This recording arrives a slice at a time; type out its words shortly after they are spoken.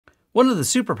One of the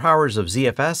superpowers of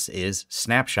ZFS is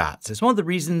snapshots. It's one of the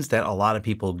reasons that a lot of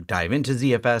people dive into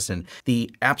ZFS and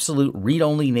the absolute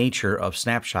read-only nature of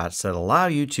snapshots that allow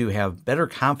you to have better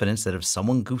confidence that if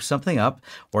someone goofs something up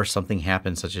or something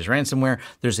happens such as ransomware,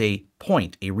 there's a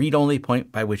point, a read-only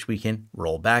point by which we can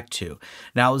roll back to.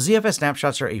 Now, ZFS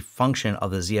snapshots are a function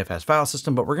of the ZFS file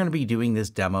system, but we're going to be doing this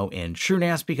demo in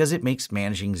TrueNAS because it makes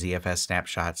managing ZFS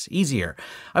snapshots easier.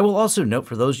 I will also note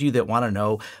for those of you that want to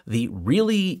know the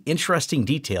really interesting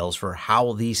details for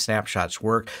how these snapshots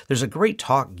work, there's a great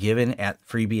talk given at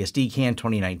FreeBSDCan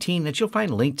 2019 that you'll find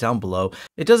linked down below.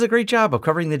 It does a great job of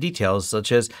covering the details,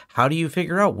 such as how do you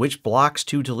figure out which blocks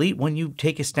to delete when you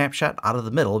take a snapshot out of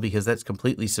the middle, because that's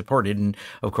completely supported. And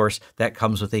of course, that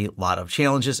comes with a lot of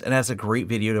challenges, and that's a great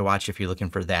video to watch if you're looking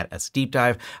for that as a deep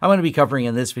dive. I'm going to be covering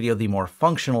in this video the more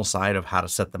functional side of how to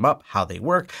set them up, how they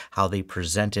work, how they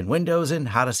present in Windows, and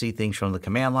how to see things from the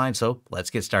command line. So let's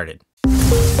get started.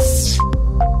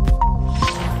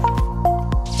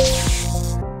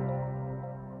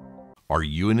 Are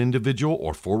you an individual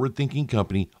or forward-thinking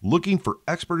company looking for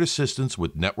expert assistance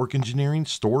with network engineering,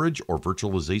 storage, or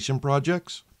virtualization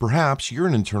projects? Perhaps you're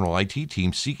an internal IT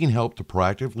team seeking help to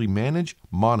proactively manage,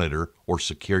 monitor, or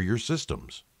secure your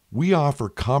systems. We offer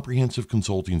comprehensive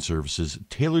consulting services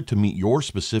tailored to meet your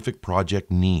specific project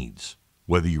needs.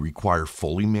 Whether you require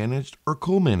fully managed or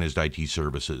co-managed IT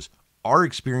services, our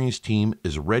experienced team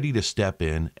is ready to step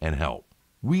in and help.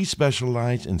 We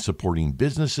specialize in supporting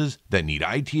businesses that need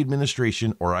IT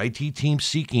administration or IT teams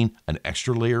seeking an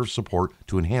extra layer of support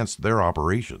to enhance their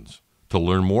operations. To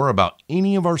learn more about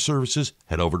any of our services,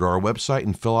 head over to our website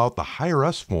and fill out the Hire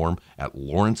Us form at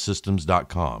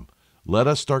lawrencesystems.com. Let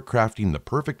us start crafting the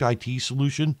perfect IT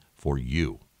solution for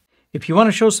you. If you want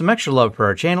to show some extra love for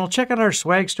our channel, check out our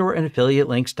swag store and affiliate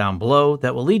links down below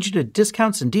that will lead you to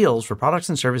discounts and deals for products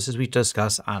and services we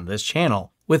discuss on this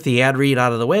channel. With the ad read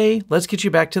out of the way, let's get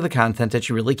you back to the content that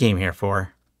you really came here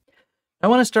for. I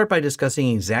want to start by discussing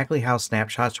exactly how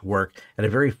snapshots work at a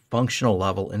very functional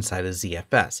level inside of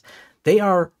ZFS. They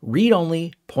are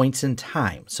read-only points in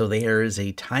time. So there is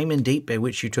a time and date by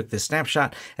which you took this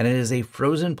snapshot, and it is a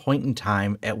frozen point in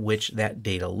time at which that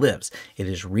data lives. It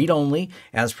is read-only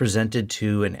as presented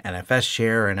to an NFS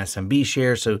share or an SMB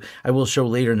share. So I will show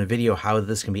later in the video how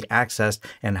this can be accessed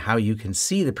and how you can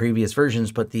see the previous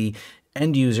versions, but the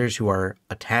end users who are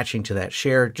attaching to that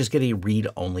share just get a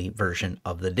read-only version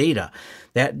of the data.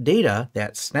 That data,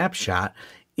 that snapshot,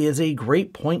 is a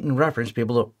great point in reference to be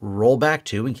able to roll back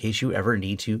to in case you ever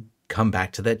need to come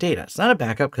back to that data. It's not a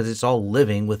backup because it's all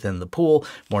living within the pool.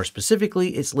 More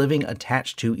specifically, it's living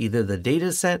attached to either the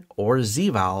dataset or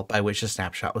Zvol by which a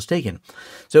snapshot was taken.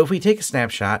 So if we take a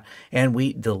snapshot and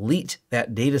we delete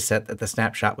that dataset that the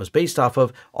snapshot was based off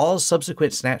of, all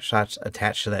subsequent snapshots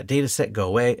attached to that dataset go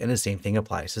away, and the same thing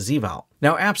applies to Zvol.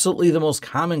 Now, absolutely the most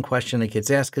common question that gets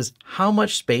asked is how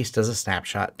much space does a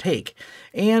snapshot take?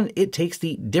 And it takes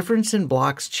the difference in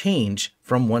blocks change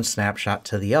from one snapshot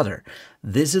to the other.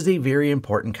 This is a very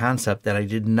important concept that I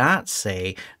did not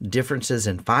say differences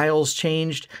in files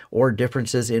changed or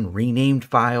differences in renamed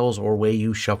files or way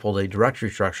you shuffled a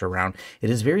directory structure around. It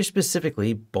is very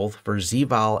specifically both for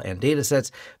Zvol and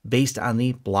datasets based on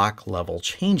the block level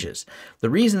changes. The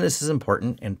reason this is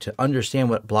important and to understand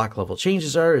what block level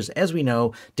changes are is, as we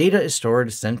know, data is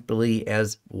stored simply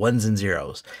as ones and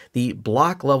zeros. The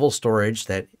block level storage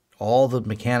that all the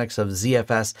mechanics of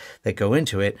ZFS that go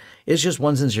into it is just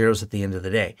ones and zeros at the end of the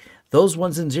day. Those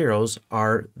ones and zeros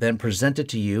are then presented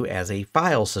to you as a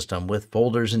file system with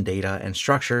folders and data and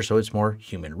structure, so it's more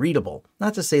human readable.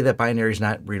 Not to say that binary is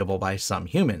not readable by some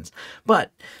humans,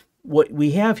 but what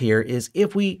we have here is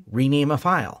if we rename a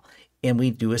file and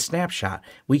we do a snapshot,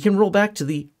 we can roll back to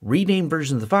the renamed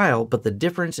version of the file, but the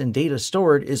difference in data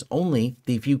stored is only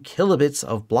the few kilobits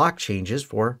of block changes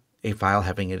for a file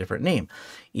having a different name.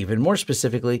 Even more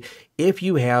specifically, if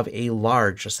you have a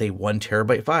large, say 1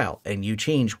 terabyte file, and you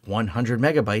change 100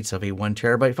 megabytes of a 1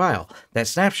 terabyte file, that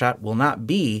snapshot will not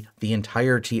be the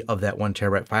entirety of that 1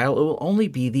 terabyte file. It will only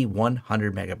be the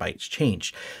 100 megabytes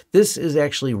changed. This is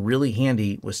actually really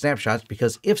handy with snapshots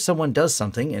because if someone does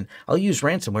something, and I'll use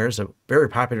ransomware as a very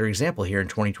popular example here in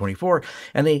 2024,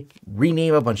 and they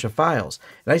rename a bunch of files.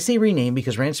 And I say rename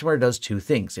because ransomware does two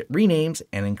things. It renames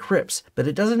and encrypts, but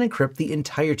it doesn't encrypt the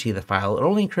entirety of the file. It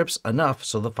only encrypts enough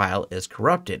so the file is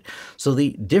corrupted. So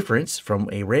the difference from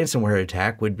a ransomware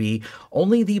attack would be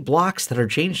only the blocks that are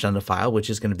changed on the file, which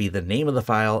is going to be the name of the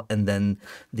file and then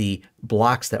the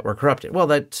blocks that were corrupted. Well,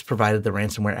 that's provided the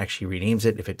ransomware actually renames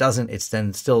it. If it doesn't, it's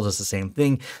then still just the same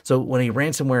thing. So when a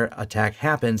ransomware attack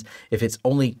happens, if it's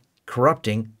only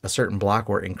corrupting a certain block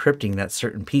or encrypting that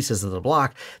certain pieces of the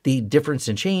block, the difference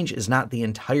in change is not the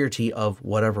entirety of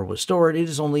whatever was stored. It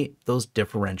is only those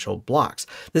differential blocks.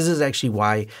 This is actually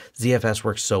why ZFS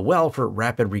works so well for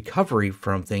rapid recovery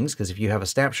from things, because if you have a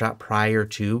snapshot prior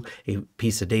to a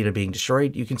piece of data being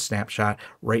destroyed, you can snapshot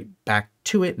right back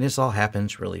to it, and this all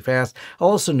happens really fast. I'll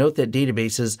also note that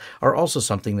databases are also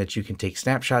something that you can take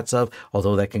snapshots of,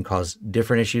 although that can cause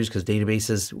different issues because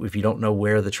databases, if you don't know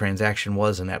where the transaction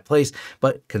was in that place,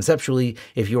 but conceptually,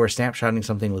 if you are snapshotting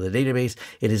something with a database,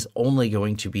 it is only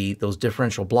going to be those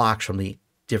differential blocks from the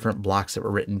different blocks that were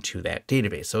written to that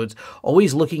database. So it's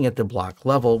always looking at the block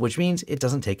level, which means it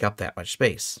doesn't take up that much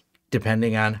space,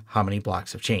 depending on how many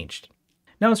blocks have changed.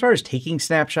 Now, as far as taking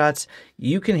snapshots,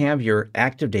 you can have your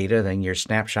active data, then your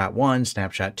snapshot 1,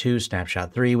 snapshot 2,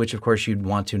 snapshot 3, which of course you'd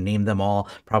want to name them all,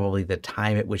 probably the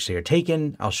time at which they are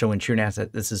taken. I'll show in TrueNAS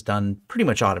that this is done pretty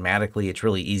much automatically. It's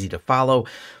really easy to follow.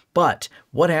 But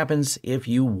what happens if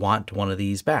you want one of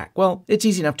these back? Well, it's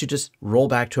easy enough to just roll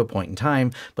back to a point in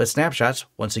time, but snapshots,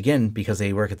 once again, because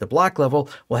they work at the block level,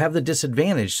 will have the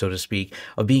disadvantage, so to speak,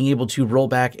 of being able to roll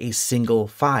back a single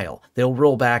file. They'll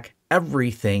roll back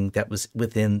everything that was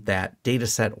within that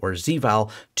dataset or Zvol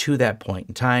to that point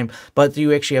in time. But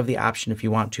you actually have the option if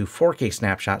you want to fork a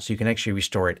snapshot, so you can actually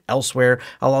restore it elsewhere.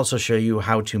 I'll also show you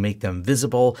how to make them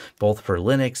visible, both for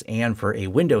Linux and for a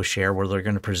Windows share, where they're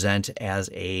going to present as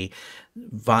a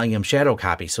volume shadow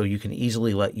copy. So you can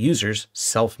easily let users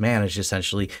self-manage,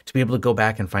 essentially, to be able to go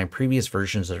back and find previous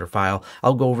versions of their file.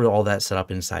 I'll go over all that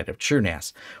setup inside of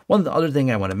TrueNAS. One other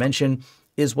thing I want to mention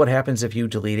is what happens if you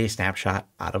delete a snapshot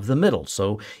out of the middle.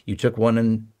 So you took one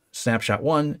in snapshot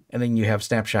 1, and then you have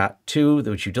snapshot 2,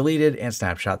 which you deleted, and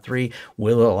snapshot 3.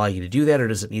 Will it allow you to do that, or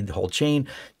does it need the whole chain?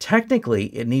 Technically,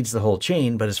 it needs the whole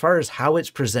chain, but as far as how it's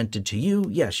presented to you,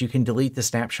 yes, you can delete the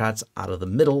snapshots out of the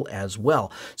middle as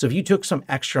well. So if you took some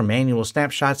extra manual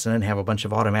snapshots and then have a bunch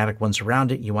of automatic ones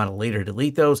around it, you want to later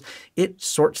delete those, it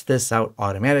sorts this out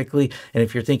automatically. And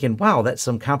if you're thinking, wow, that's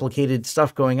some complicated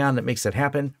stuff going on that makes it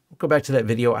happen, go back to that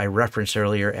video I referenced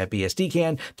earlier at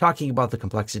BSDCan talking about the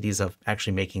complexities of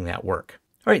actually making that work.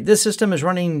 All right, this system is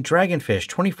running Dragonfish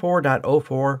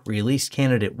 24.04 release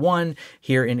candidate 1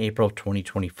 here in April of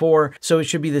 2024. So it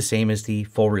should be the same as the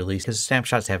full release because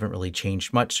snapshots haven't really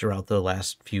changed much throughout the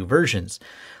last few versions.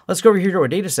 Let's go over here to our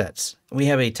datasets. We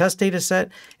have a test dataset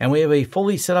and we have a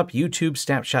fully set up YouTube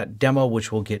snapshot demo,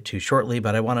 which we'll get to shortly,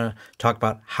 but I want to talk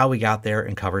about how we got there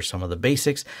and cover some of the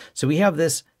basics. So we have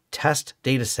this test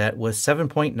dataset with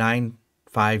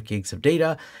 7.95 gigs of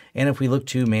data. And if we look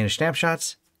to manage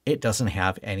snapshots, it doesn't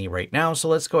have any right now. So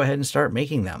let's go ahead and start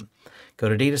making them. Go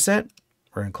to dataset.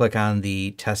 We're going to click on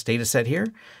the test dataset here,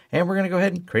 and we're going to go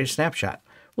ahead and create a snapshot.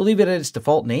 We'll leave it at its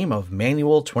default name of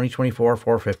manual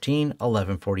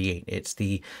 2024-415-1148. It's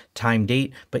the time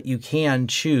date, but you can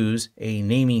choose a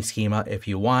naming schema if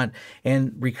you want.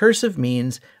 And recursive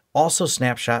means also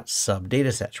snapshot sub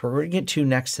datasets. We're going to get to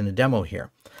next in the demo here.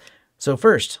 So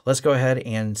first, let's go ahead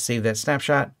and save that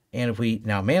snapshot. And if we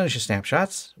now manage the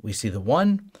snapshots, we see the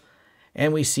 1,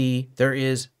 and we see there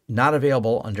is not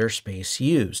available under space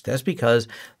used. That's because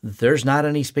there's not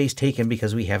any space taken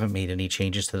because we haven't made any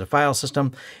changes to the file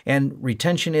system, and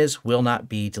retention will not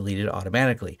be deleted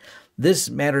automatically. This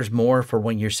matters more for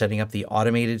when you're setting up the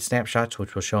automated snapshots,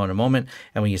 which we'll show in a moment.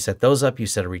 And when you set those up, you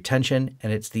set a retention,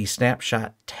 and it's the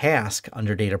snapshot task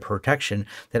under data protection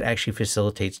that actually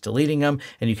facilitates deleting them.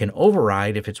 And you can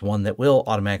override if it's one that will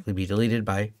automatically be deleted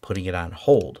by putting it on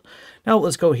hold. Now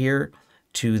let's go here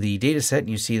to the data set, and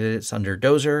you see that it's under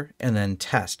dozer and then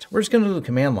test. We're just going to do the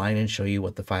command line and show you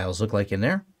what the files look like in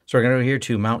there. So we're going to go here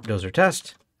to mount dozer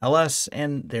test, ls,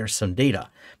 and there's some data.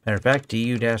 Matter of fact,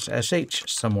 du-sh,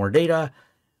 some more data.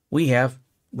 We have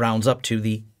rounds up to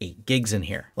the 8 gigs in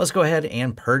here. Let's go ahead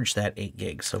and purge that 8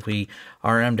 gigs. So if we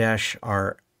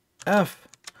rm-rf,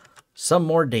 some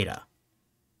more data.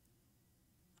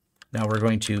 Now we're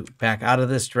going to back out of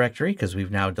this directory because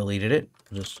we've now deleted it.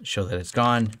 We'll just show that it's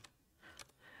gone.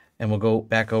 And we'll go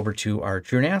back over to our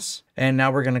TrueNAS. And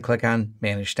now we're going to click on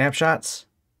Manage Snapshots.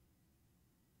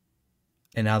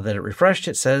 And now that it refreshed,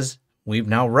 it says we've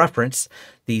now referenced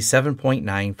the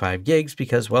 7.95 gigs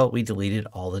because, well, we deleted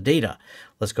all the data.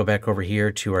 Let's go back over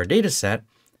here to our data set.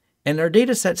 And our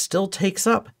data set still takes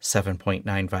up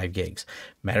 7.95 gigs.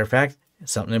 Matter of fact,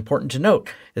 something important to note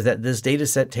is that this data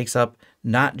set takes up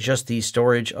not just the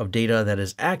storage of data that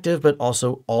is active, but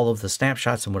also all of the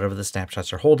snapshots and whatever the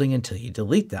snapshots are holding until you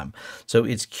delete them. So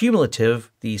it's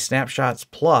cumulative, the snapshots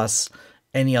plus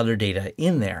any other data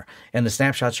in there. And the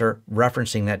snapshots are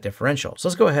referencing that differential. So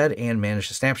let's go ahead and manage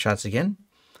the snapshots again.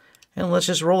 And let's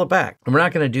just roll it back. And we're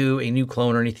not going to do a new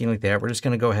clone or anything like that. We're just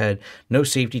going to go ahead, no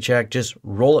safety check, just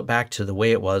roll it back to the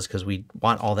way it was because we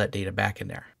want all that data back in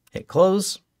there. Hit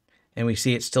close, and we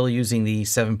see it's still using the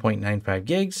 7.95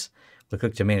 gigs. We'll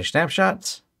click to manage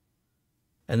snapshots,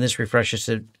 and this refreshes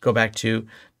to go back to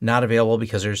not available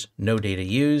because there's no data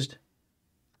used.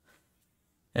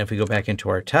 And if we go back into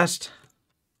our test,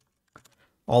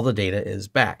 all the data is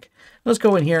back. Let's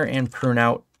go in here and prune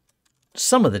out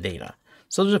some of the data.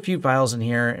 So there's a few files in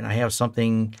here, and I have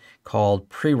something called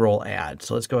pre-roll add.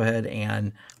 So let's go ahead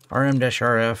and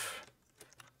rm-rf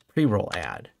pre-roll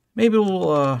add. Maybe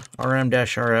we'll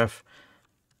rm-rf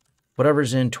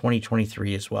whatever's in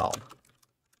 2023 as well.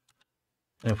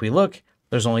 And if we look,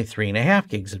 there's only 3.5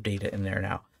 gigs of data in there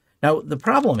now. Now, the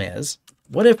problem is,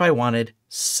 what if I wanted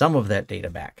some of that data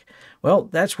back? Well,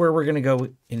 that's where we're going to go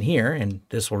in here, and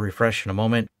this will refresh in a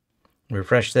moment.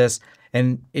 Refresh this.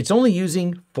 And it's only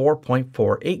using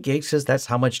 4.48 gigs because that's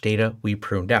how much data we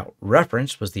pruned out.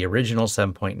 Reference was the original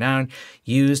 7.9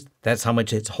 used. That's how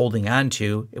much it's holding on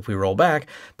to if we roll back.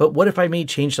 But what if I made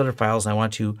change to other files and I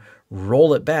want to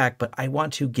roll it back, but I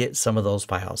want to get some of those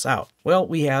files out? Well,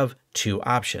 we have two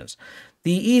options.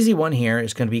 The easy one here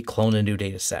is going to be clone a new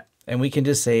data set. And we can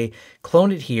just say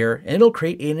clone it here and it'll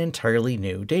create an entirely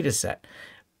new data set.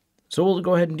 So we'll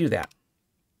go ahead and do that.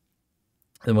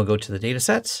 Then we'll go to the data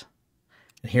sets.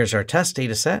 And here's our test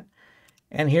data set.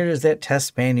 And here is that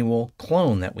test manual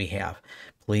clone that we have.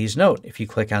 Please note, if you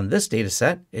click on this data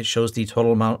set, it shows the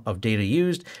total amount of data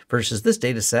used versus this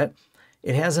data set.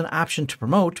 It has an option to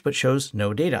promote, but shows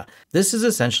no data. This is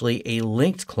essentially a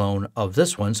linked clone of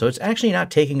this one. So it's actually not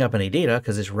taking up any data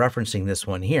because it's referencing this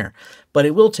one here, but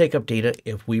it will take up data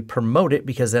if we promote it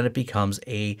because then it becomes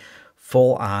a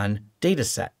full-on data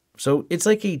set. So it's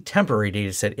like a temporary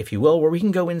data set, if you will, where we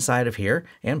can go inside of here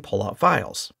and pull out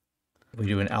files. If we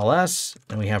do an ls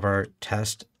and we have our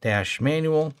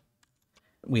test-manual,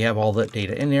 we have all the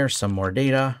data in there, some more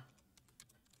data,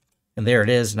 and there it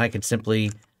is. And I could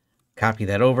simply copy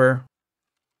that over.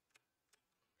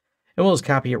 And we'll just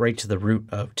copy it right to the root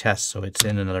of test so it's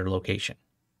in another location.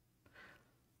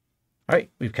 All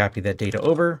right, we've copied that data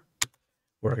over.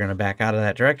 We're going to back out of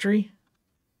that directory.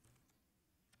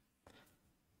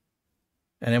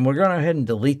 And then we're going to go ahead and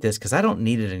delete this because I don't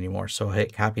need it anymore. So I'll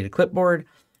hit copy to clipboard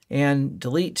and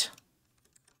delete.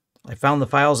 I found the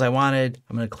files I wanted.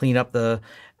 I'm going to clean up the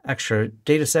extra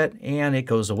data set and it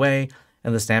goes away.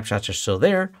 And the snapshots are still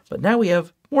there. But now we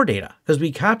have more data because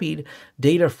we copied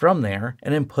data from there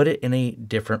and then put it in a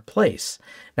different place.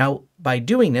 Now, by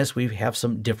doing this, we have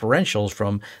some differentials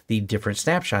from the different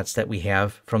snapshots that we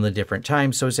have from the different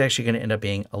times. So it's actually going to end up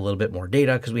being a little bit more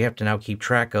data because we have to now keep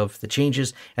track of the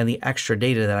changes and the extra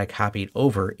data that I copied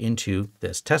over into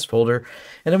this test folder.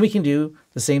 And then we can do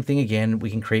the same thing again.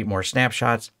 We can create more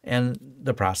snapshots and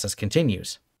the process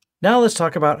continues. Now let's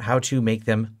talk about how to make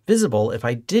them visible if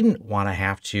I didn't want to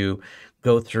have to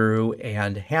go through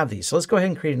and have these. So let's go ahead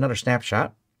and create another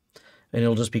snapshot and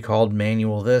it'll just be called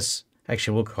manual this.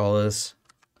 Actually, we'll call this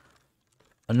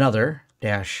another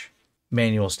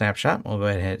 -manual snapshot. We'll go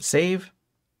ahead and hit save.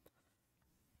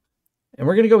 And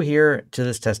we're going to go here to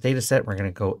this test data set. We're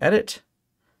going to go edit,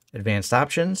 advanced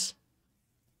options.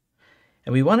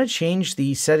 And we want to change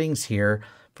the settings here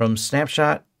from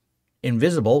snapshot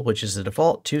invisible, which is the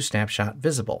default, to snapshot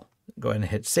visible. Go ahead and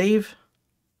hit save.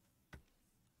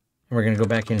 And we're going to go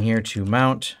back in here to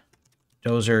mount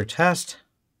dozer test.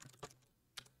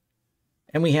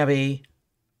 And we have a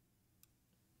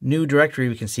new directory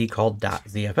we can see called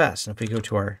 .zfs. And if we go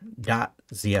to our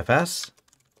 .zfs,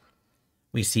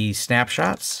 we see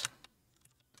snapshots.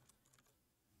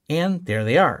 And there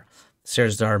they are. So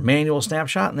there's our manual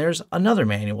snapshot and there's another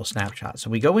manual snapshot. So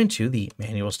we go into the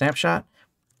manual snapshot.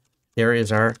 There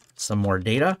is some more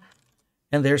data.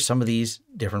 And there's some of these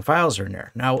different files are in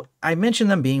there. Now, I mentioned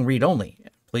them being read-only.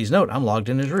 Please note, I'm logged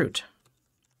in as root.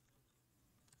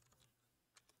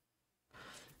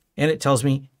 And it tells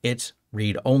me it's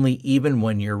read-only even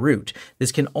when you're root.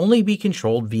 This can only be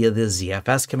controlled via the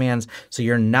ZFS commands, so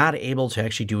you're not able to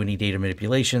actually do any data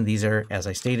manipulation. These are, as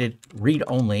I stated,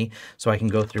 read-only, so I can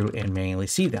go through and manually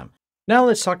see them. Now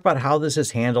let's talk about how this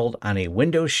is handled on a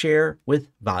Windows share with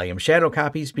volume shadow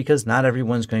copies, because not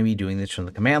everyone's going to be doing this from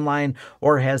the command line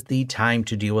or has the time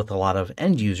to deal with a lot of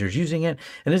end users using it.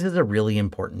 And this is a really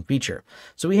important feature.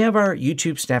 So we have our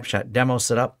YouTube snapshot demo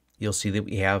set up. You'll see that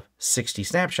we have 60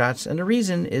 snapshots. And the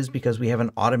reason is because we have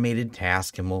an automated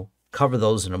task, and we'll cover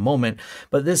those in a moment.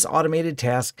 But this automated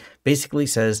task basically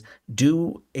says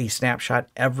do a snapshot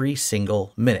every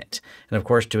single minute. And of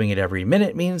course, doing it every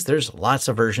minute means there's lots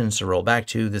of versions to roll back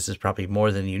to. This is probably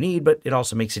more than you need, but it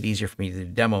also makes it easier for me to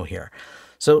demo here.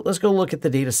 So let's go look at the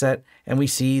data set, and we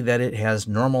see that it has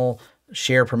normal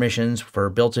share permissions for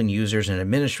built-in users and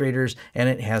administrators, and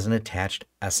it has an attached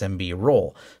SMB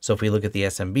role. So if we look at the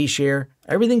SMB share,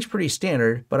 everything's pretty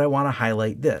standard, but I want to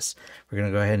highlight this. We're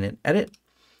going to go ahead and edit,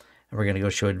 and we're going to go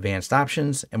show advanced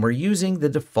options, and we're using the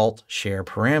default share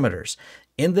parameters.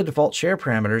 In the default share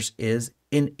parameters is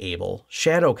enable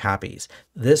shadow copies.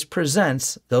 This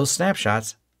presents those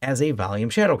snapshots as a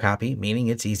volume shadow copy, meaning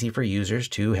it's easy for users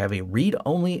to have a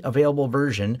read-only available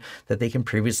version that they can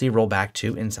previously roll back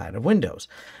to inside of Windows.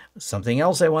 Something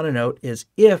else I want to note is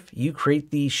if you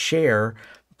create the share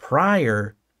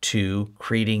prior to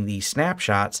creating the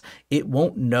snapshots, it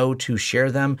won't know to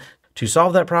share them. To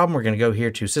solve that problem, we're going to go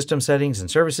here to System Settings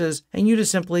and Services, and you just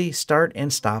simply start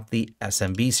and stop the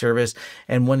SMB service.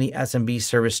 And when the SMB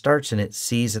service starts and it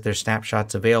sees that there's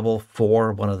snapshots available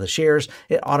for one of the shares,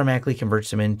 it automatically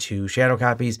converts them into shadow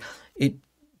copies. It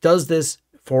does this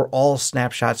for all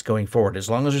snapshots going forward. As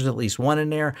long as there's at least one in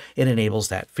there, it enables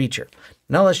that feature.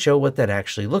 Now let's show what that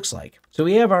actually looks like. So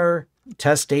we have our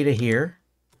test data here,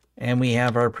 and we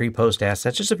have our pre-post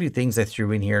assets, just a few things I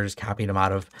threw in here, just copied them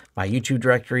out of my YouTube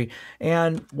directory.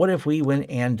 And what if we went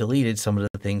and deleted some of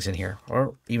the things in here,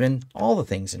 or even all the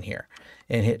things in here,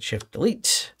 and hit Shift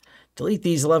Delete, delete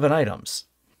these 11 items.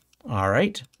 All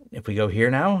right, if we go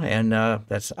here now, and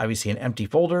that's obviously an empty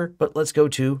folder, but let's go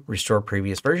to Restore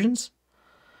Previous Versions.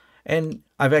 And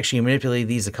I've actually manipulated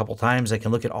these a couple times. I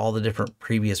can look at all the different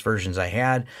previous versions I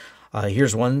had.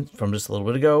 Here's one from just a little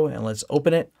bit ago, and let's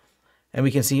open it. And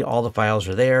we can see all the files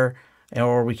are there,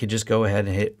 or we could just go ahead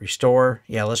and hit restore.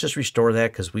 Yeah, let's just restore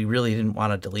that because we really didn't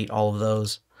want to delete all of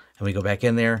those. And we go back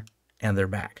in there and they're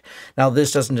back. Now,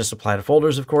 this doesn't just apply to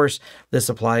folders, of course. This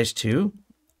applies to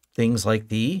things like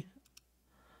the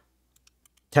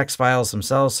text files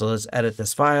themselves. So let's edit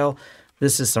this file.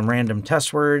 This is some random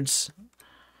test words.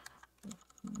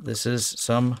 This is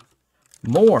some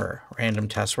more random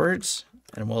test words,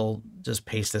 and we'll just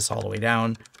paste this all the way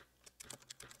down.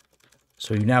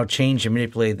 So we've now changed and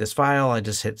manipulated this file. I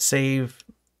just hit save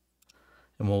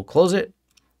and we'll close it.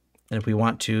 And if we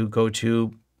want to go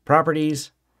to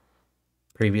properties,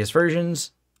 previous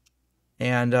versions,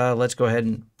 and let's go ahead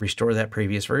and restore that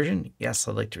previous version. Yes,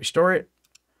 I'd like to restore it.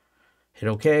 Hit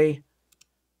OK.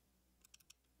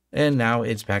 And now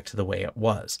it's back to the way it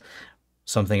was.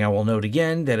 Something I will note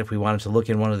again, that if we wanted to look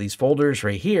in one of these folders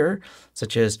right here,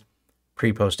 such as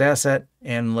pre-post asset,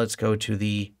 and let's go to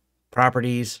the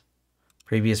properties,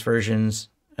 previous versions,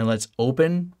 and let's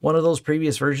open one of those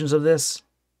previous versions of this.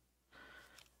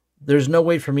 There's no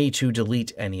way for me to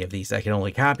delete any of these. I can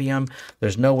only copy them.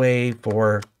 There's no way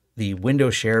for the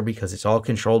Windows share, because it's all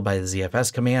controlled by the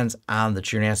ZFS commands on the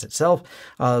TrueNAS itself,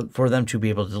 for them to be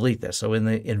able to delete this. So in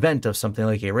the event of something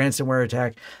like a ransomware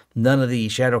attack, none of the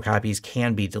shadow copies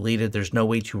can be deleted. There's no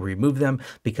way to remove them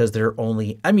because they're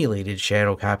only emulated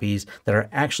shadow copies that are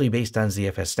actually based on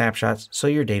ZFS snapshots, so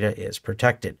your data is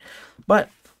protected. But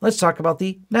let's talk about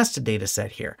the nested data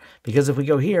set here, because if we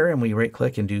go here and we right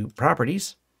click and do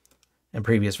properties and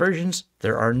previous versions,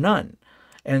 there are none.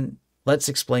 And let's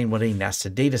explain what a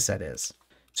nested data set is.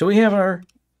 So we have our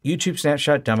YouTube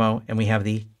snapshot demo, and we have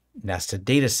the nested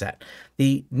data set.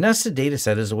 The nested data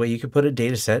set is a way you could put a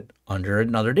data set under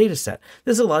another data set.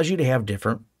 This allows you to have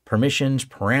different permissions,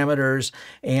 parameters,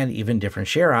 and even different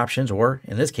share options, or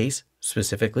in this case,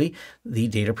 specifically, the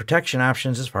data protection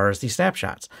options as far as the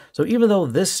snapshots. So even though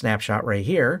this snapshot right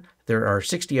here, there are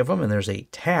 60 of them and there's a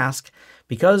task,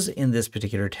 because in this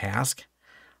particular task,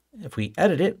 if we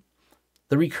edit it,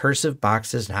 the recursive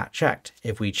box is not checked.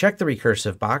 If we check the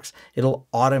recursive box, it'll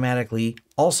automatically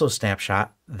also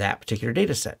snapshot that particular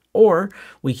data set. Or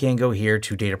we can go here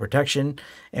to data protection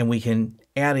and we can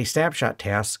add a snapshot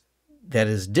task that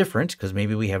is different, because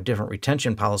maybe we have different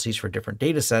retention policies for different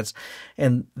data sets.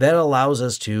 And that allows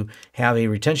us to have a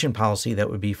retention policy that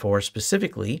would be for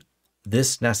specifically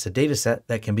this nested data set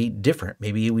that can be different.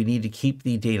 Maybe we need to keep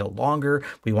the data longer.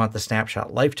 We want the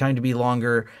snapshot lifetime to be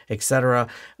longer, etc.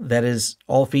 That is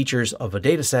all features of a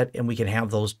data set, and we can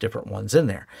have those different ones in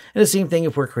there. And the same thing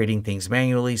if we're creating things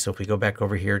manually. So if we go back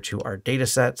over here to our data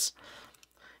sets,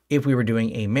 if we were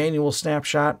doing a manual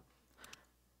snapshot,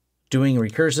 doing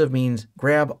recursive means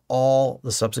grab all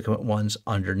the subsequent ones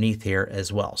underneath here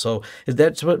as well. So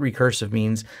that's what recursive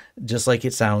means. Just like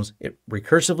it sounds, it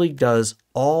recursively does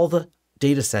all the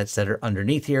data sets that are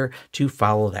underneath here to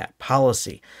follow that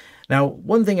policy. Now,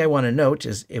 one thing I want to note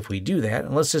is if we do that,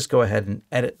 and let's just go ahead and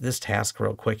edit this task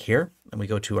real quick here, and we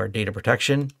go to our data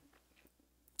protection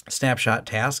snapshot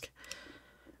task,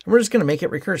 and we're just going to make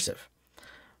it recursive.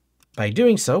 By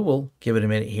doing so, we'll give it a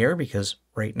minute here, because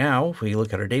right now, if we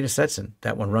look at our data sets, and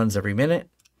that one runs every minute,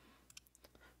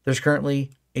 there's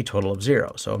currently a total of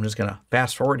 0. So I'm just going to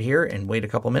fast forward here and wait a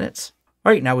couple minutes.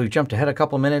 All right, now we've jumped ahead a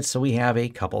couple minutes, so we have a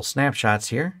couple snapshots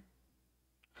here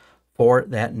for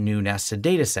that new nested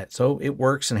data set. So it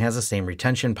works and has the same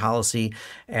retention policy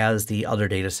as the other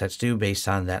data sets do based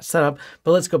on that setup.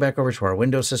 But let's go back over to our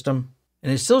Windows system.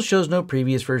 And it still shows no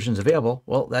previous versions available.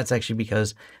 Well, that's actually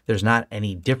because there's not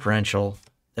any differential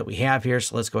that we have here.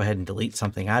 So let's go ahead and delete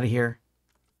something out of here.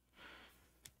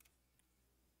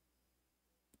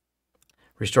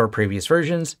 Restore previous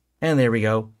versions. And there we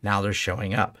go. Now they're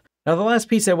showing up. Now, the last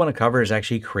piece I want to cover is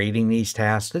actually creating these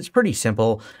tasks. It's pretty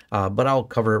simple, but I'll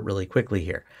cover it really quickly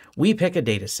here. We pick a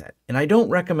data set, and I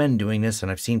don't recommend doing this,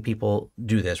 and I've seen people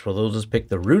do this, where they'll just pick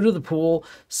the root of the pool,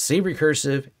 say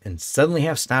recursive, and suddenly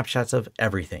have snapshots of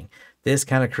everything. This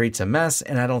kind of creates a mess,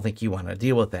 and I don't think you want to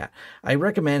deal with that. I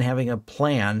recommend having a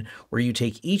plan where you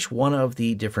take each one of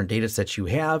the different data sets you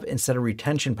have and set a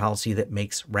retention policy that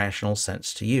makes rational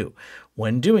sense to you.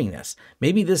 When doing this,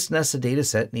 maybe this nested data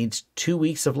set needs 2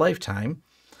 weeks of lifetime,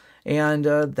 and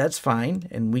that's fine.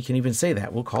 And we can even say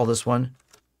that. We'll call this one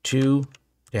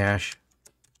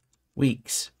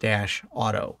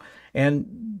 2-weeks-auto.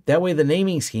 And that way the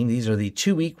naming scheme, these are the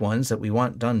 2-week ones that we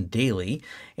want done daily.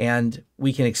 And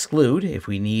we can exclude if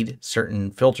we need certain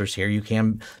filters here. You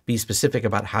can be specific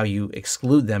about how you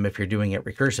exclude them if you're doing it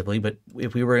recursively. But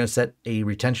if we were going to set a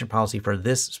retention policy for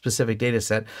this specific data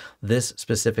set, this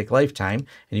specific lifetime,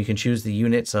 and you can choose the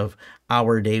units of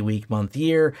hour, day, week, month,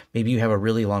 year, maybe you have a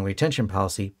really long retention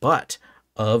policy. But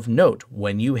of note,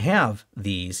 when you have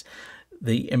these,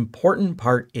 the important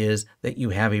part is that you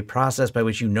have a process by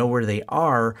which you know where they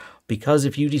are, because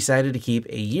if you decided to keep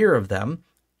a year of them,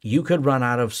 you could run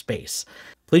out of space.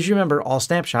 Please remember, all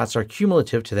snapshots are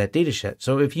cumulative to that data set.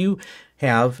 So if you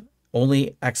have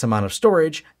only X amount of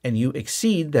storage and you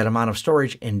exceed that amount of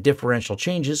storage in differential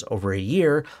changes over a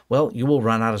year, well, you will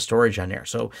run out of storage on there.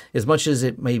 So as much as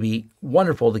it may be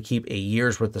wonderful to keep a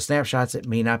year's worth of snapshots, it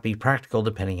may not be practical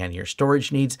depending on your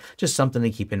storage needs. Just something to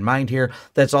keep in mind here.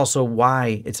 That's also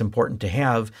why it's important to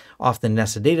have often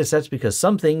nested data sets, because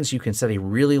some things you can set a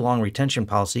really long retention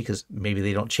policy because maybe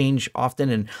they don't change often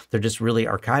and they're just really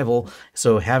archival.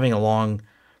 So having a long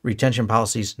retention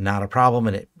policy is not a problem,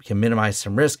 and it can minimize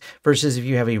some risk, versus if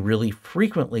you have a really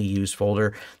frequently used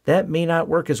folder, that may not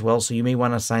work as well. So you may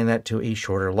want to assign that to a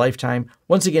shorter lifetime.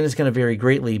 Once again, it's going to vary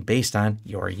greatly based on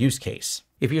your use case.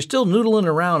 If you're still noodling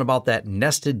around about that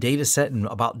nested data set and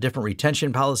about different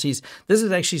retention policies, this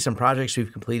is actually some projects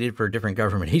we've completed for different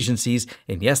government agencies.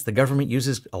 And yes, the government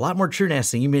uses a lot more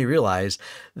TrueNAS than you may realize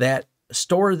that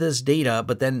store this data,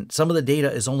 but then some of the data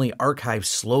is only archived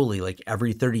slowly, like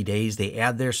every 30 days they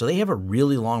add there. So they have a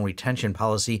really long retention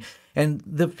policy. And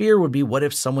the fear would be, what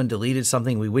if someone deleted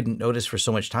something we wouldn't notice for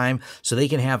so much time? So they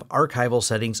can have archival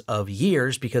settings of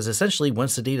years, because essentially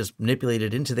once the data is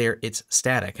manipulated into there, it's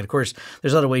static. And of course,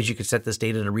 there's other ways you could set this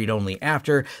data to read only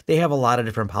after. They have a lot of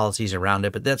different policies around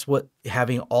it, but that's what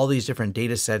having all these different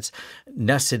data sets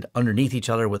nested underneath each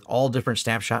other with all different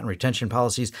snapshot and retention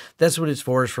policies, that's what it's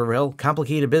for, is for real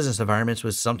complicated business environments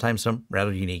with sometimes some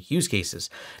rather unique use cases.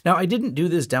 Now, I didn't do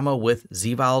this demo with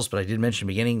Zvols, but I did mention in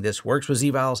the beginning, this works with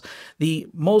Zvols. The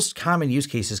most common use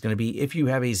case is going to be if you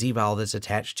have a Zvol that's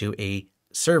attached to a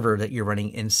server that you're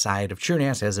running inside of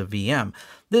TrueNAS as a VM.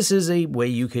 This is a way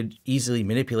you could easily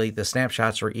manipulate the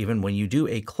snapshots, or even when you do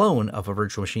a clone of a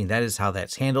virtual machine, that is how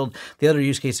that's handled. The other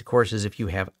use case, of course, is if you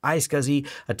have iSCSI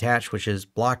attached, which is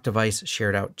block device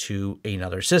shared out to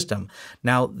another system.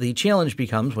 Now, the challenge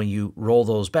becomes when you roll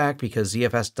those back, because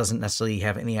ZFS doesn't necessarily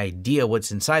have any idea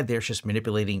what's inside there, it's just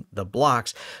manipulating the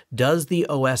blocks. Does the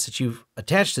OS that you've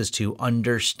attached this to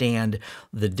understand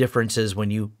the differences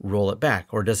when you roll it back?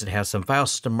 Or does it have some file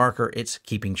system marker it's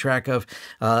keeping track of?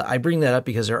 I bring that up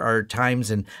because there are times,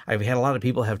 and I've had a lot of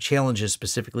people have challenges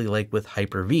specifically like with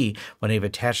Hyper-V, when they've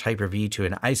attached Hyper-V to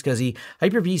an iSCSI.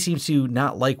 Hyper-V seems to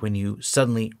not like when you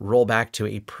suddenly roll back to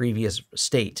a previous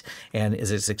state, and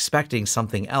is it's expecting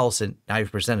something else, and now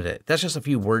you've presented it. That's just a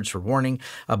few words for warning,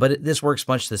 but this works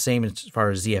much the same as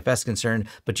far as ZFS is concerned,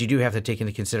 but you do have to take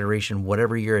into consideration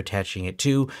whatever you're attaching it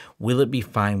to. Will it be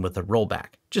fine with the rollback?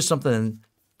 Just something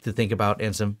to think about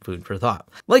and some food for thought.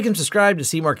 Like and subscribe to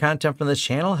see more content from this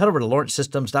channel. Head over to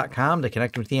lawrencesystems.com to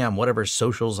connect with me on whatever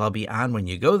socials I'll be on when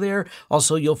you go there.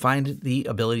 Also, you'll find the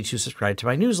ability to subscribe to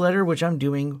my newsletter, which I'm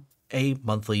doing a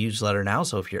monthly newsletter now.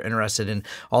 So if you're interested in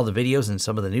all the videos and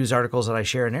some of the news articles that I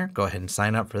share in there, go ahead and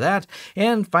sign up for that.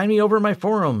 And find me over in my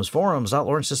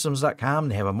forums.lawrencesystems.com,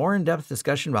 to have a more in-depth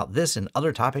discussion about this and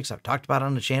other topics I've talked about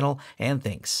on the channel. And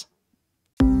thanks.